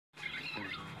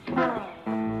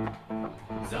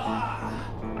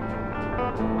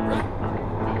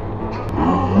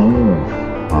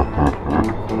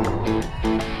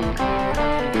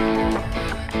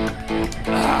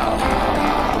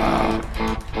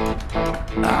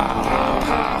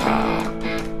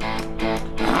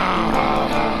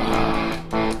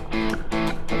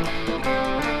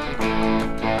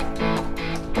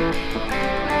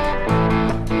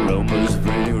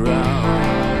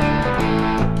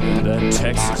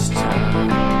Texas town,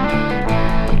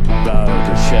 about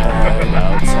to shed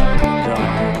outside the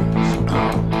garage.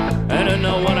 And I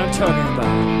know what I'm talking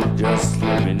about, just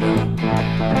let me know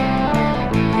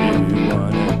if you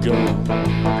wanna go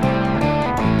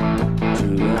to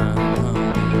the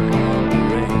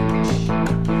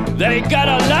range. They got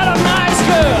a lot of nice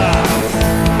girls.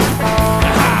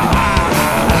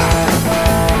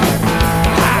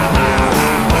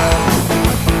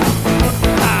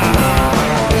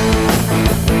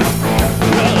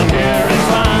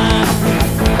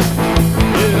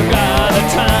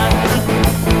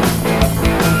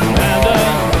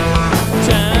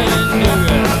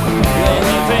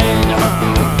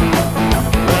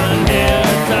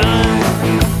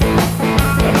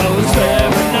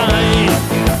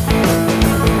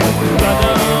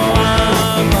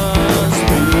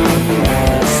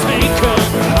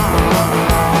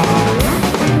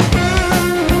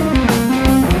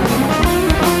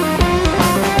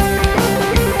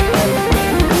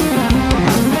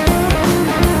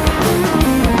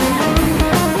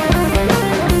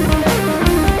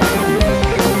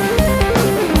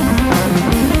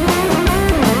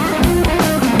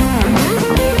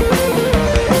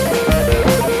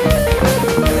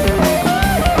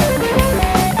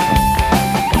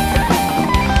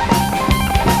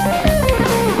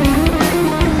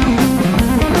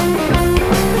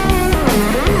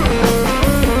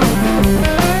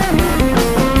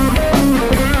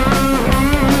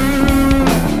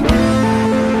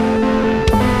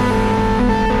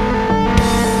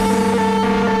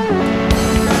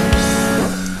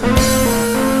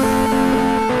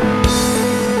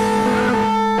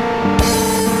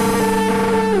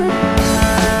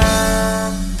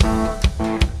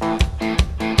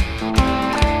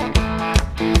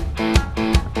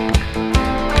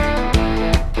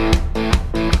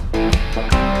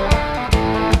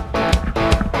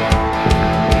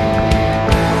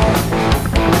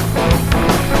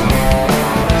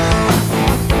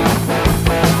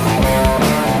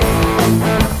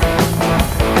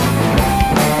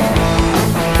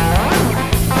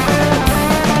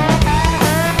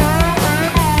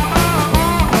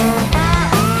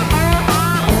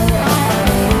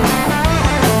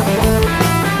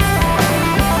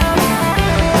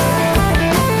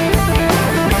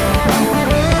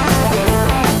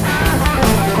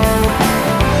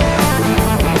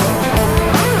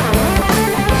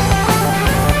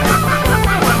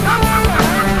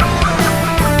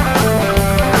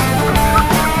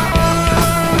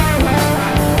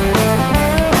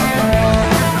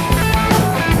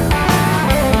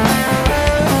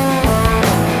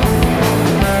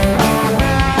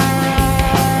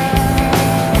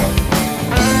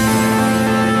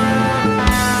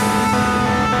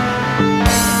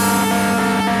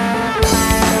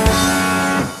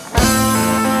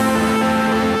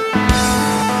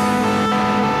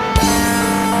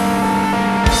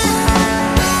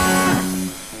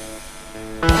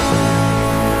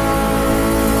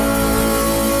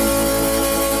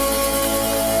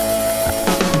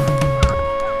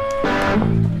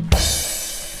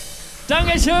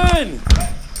 Dankeschön,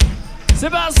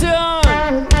 Sebastian.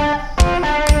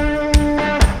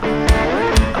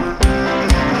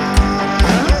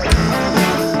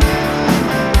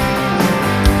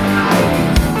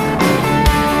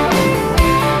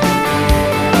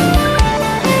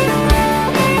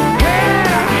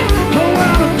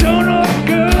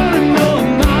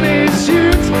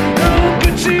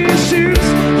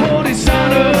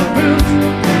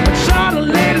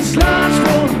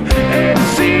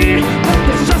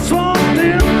 Just one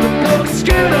thing that looks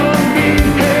good on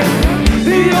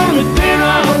me.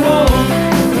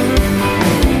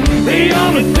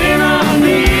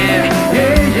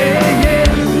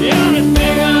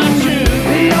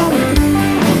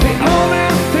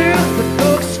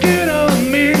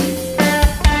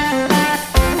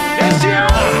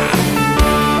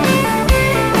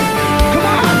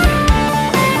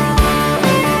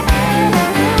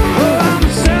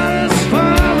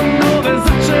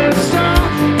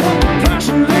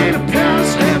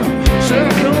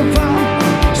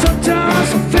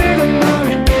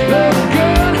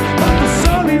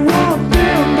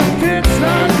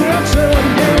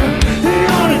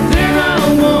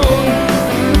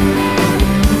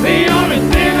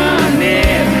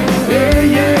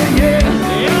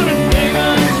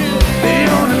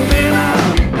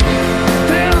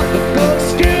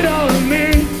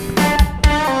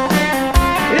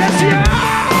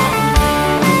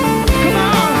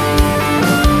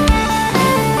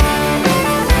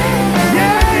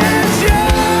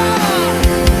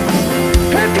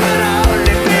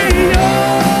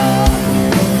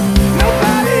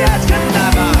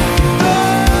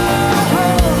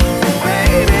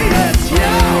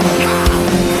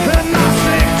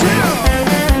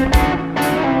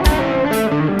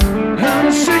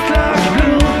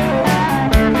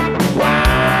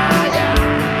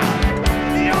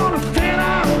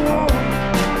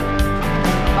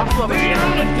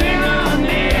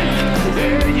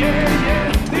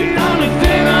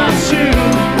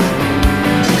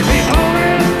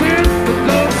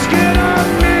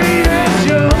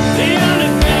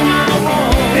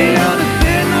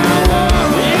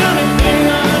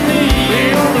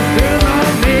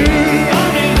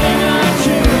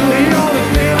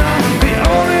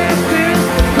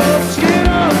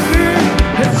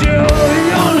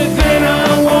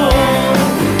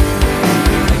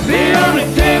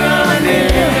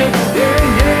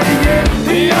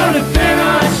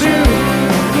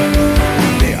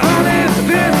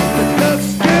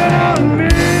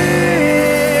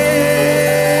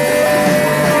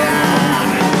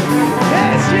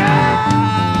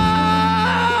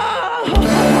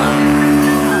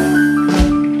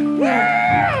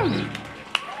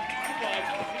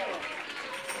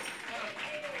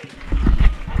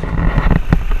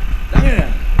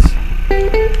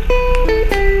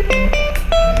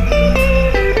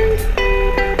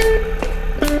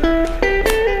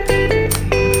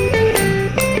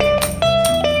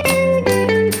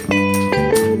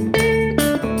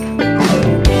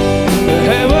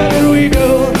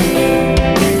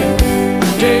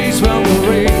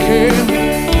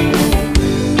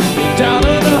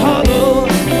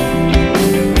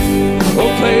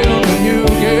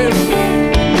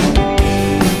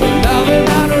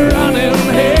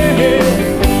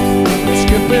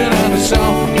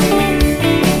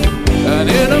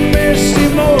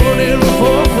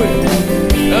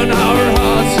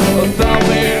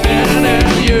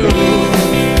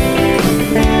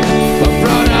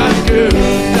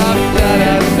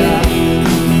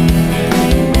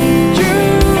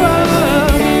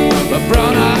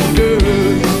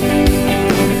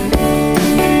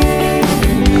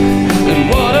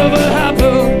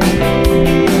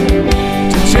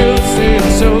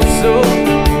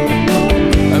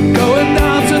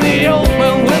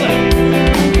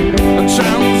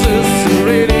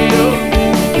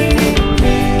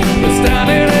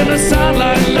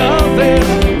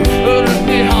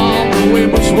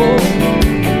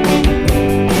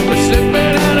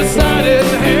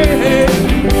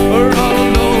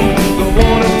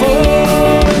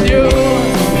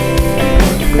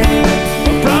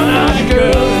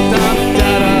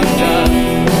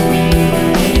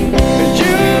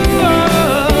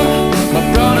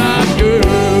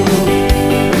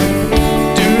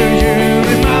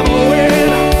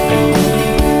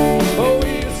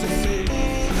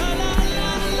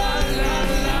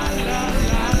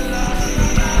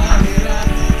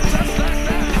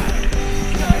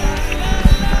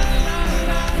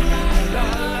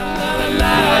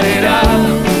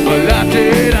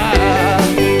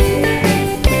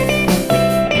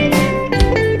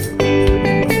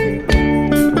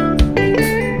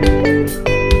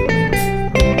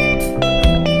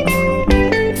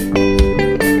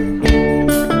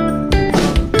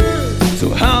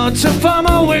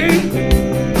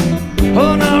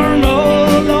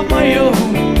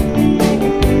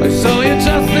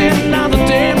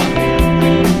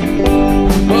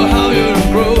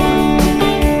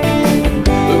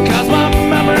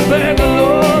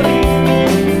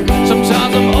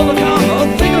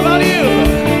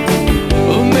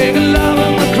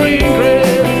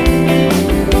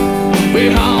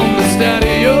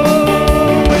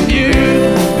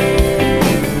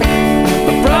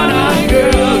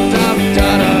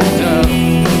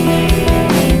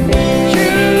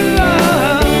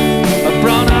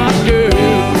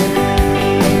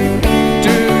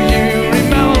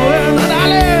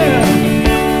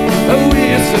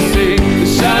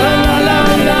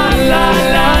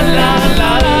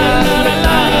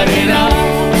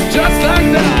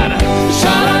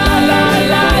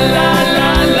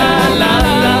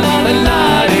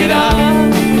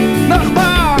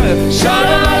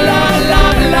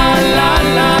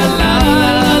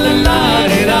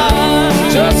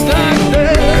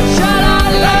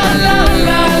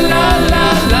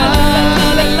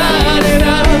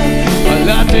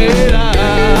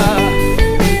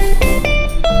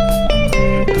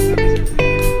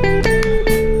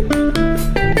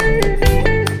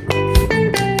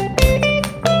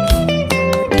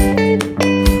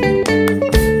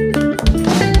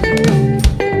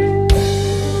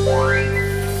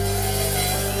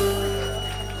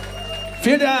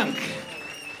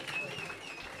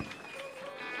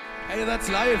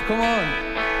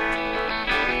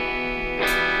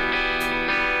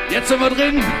 Jetzt sind wir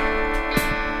drin.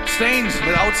 Stains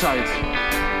mit Outside.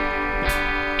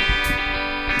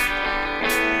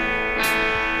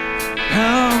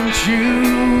 And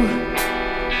you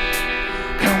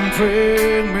come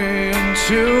bring me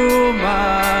into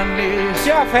my knees.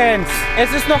 Tja, Fans,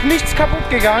 es ist noch nichts kaputt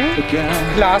gegangen.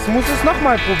 Klaas muss es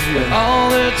nochmal probieren. All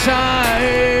the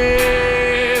time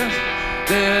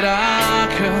that I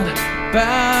could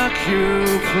back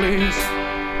you, please.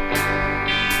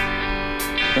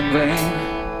 In vain.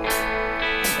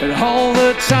 And all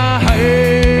the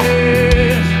time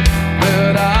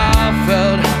that I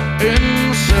felt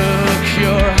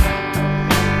insecure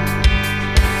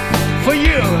for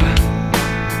you,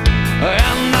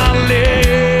 and I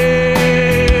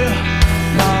leave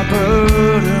my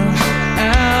burdens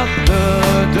at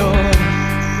the door.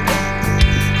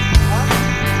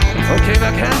 Okay,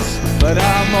 I can't, but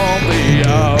I'm on the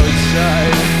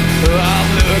outside. I'm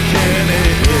looking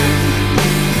in,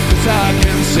 'cause I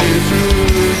can see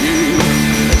through you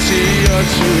and see your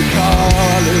true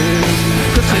colors.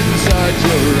 'Cause inside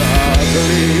you're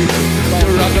ugly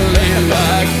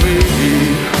like me.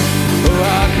 Oh,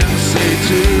 I can see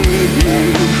to you,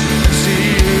 see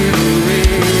you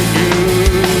in you.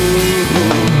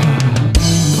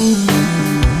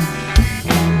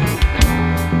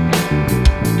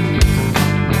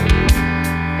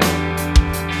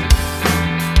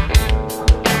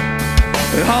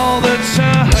 All the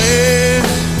time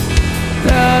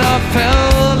that I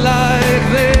felt like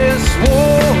this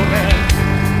woman,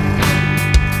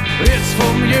 it's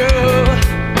from you,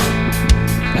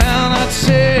 and I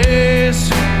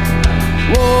taste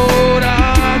what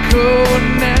I could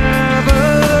never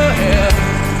have.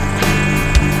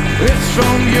 It's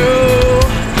from you,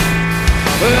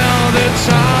 all the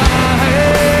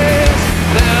time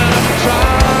that I've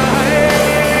tried,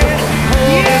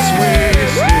 all this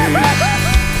wasted.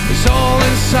 It's all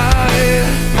inside,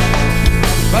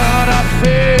 but I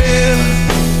feel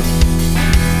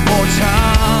more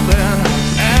time than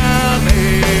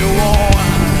anyone.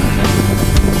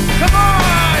 Come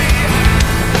on!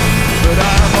 But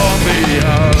I'm on the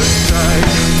outside,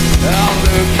 I'm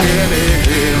looking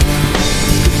in,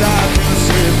 'cause I can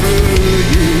see through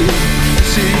you,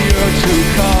 see your true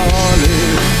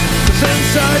colors. 'Cause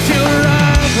inside you're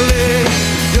ugly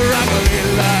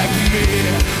like me.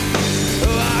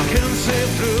 I can see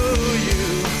through you,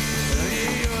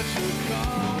 your true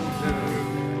colors.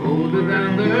 Older than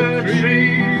the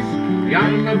trees,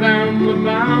 younger than the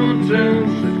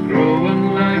mountains, growing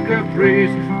like a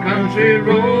breeze. Country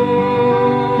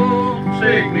road,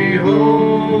 take me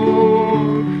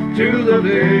home to the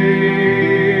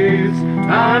days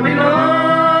I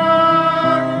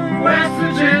belong. West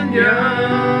Virginia,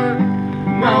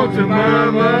 Mountain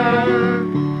Mama,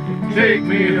 take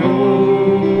me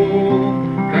home.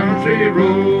 Country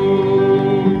roads.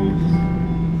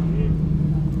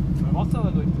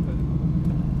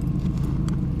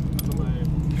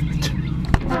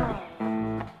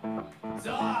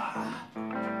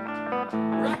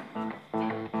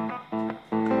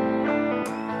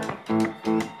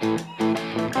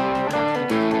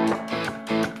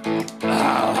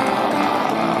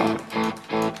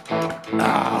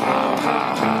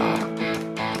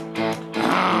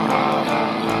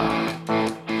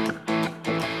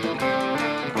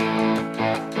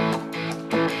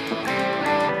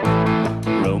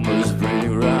 Rumors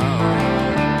breeding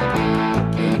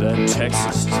round in that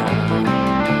Texas town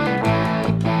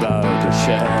about the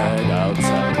shed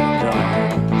outside the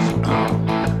doors.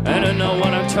 And I know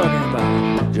what I'm talking about.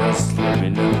 Just